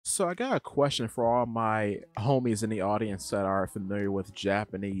So I got a question for all my homies in the audience that are familiar with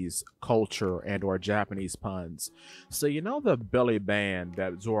Japanese culture and or Japanese puns. So you know the belly band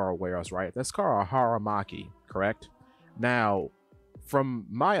that Zoro wears, right? That's called a haramaki, correct? Now, from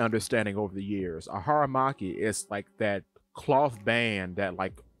my understanding over the years, a haramaki is like that cloth band that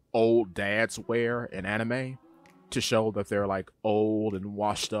like old dads wear in anime to show that they're like old and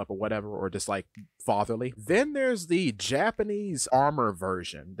washed up or whatever, or just like fatherly. Then there's the Japanese armor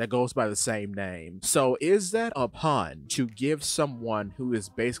version that goes by the same name. So is that a pun to give someone who is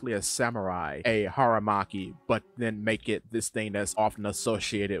basically a samurai a haramaki, but then make it this thing that's often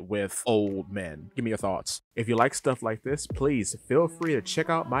associated with old men? Give me your thoughts. If you like stuff like this, please feel free to check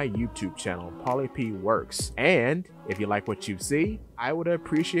out my YouTube channel, Polipede Works. And if you like what you see, I would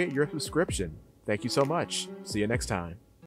appreciate your subscription. Thank you so much. See you next time.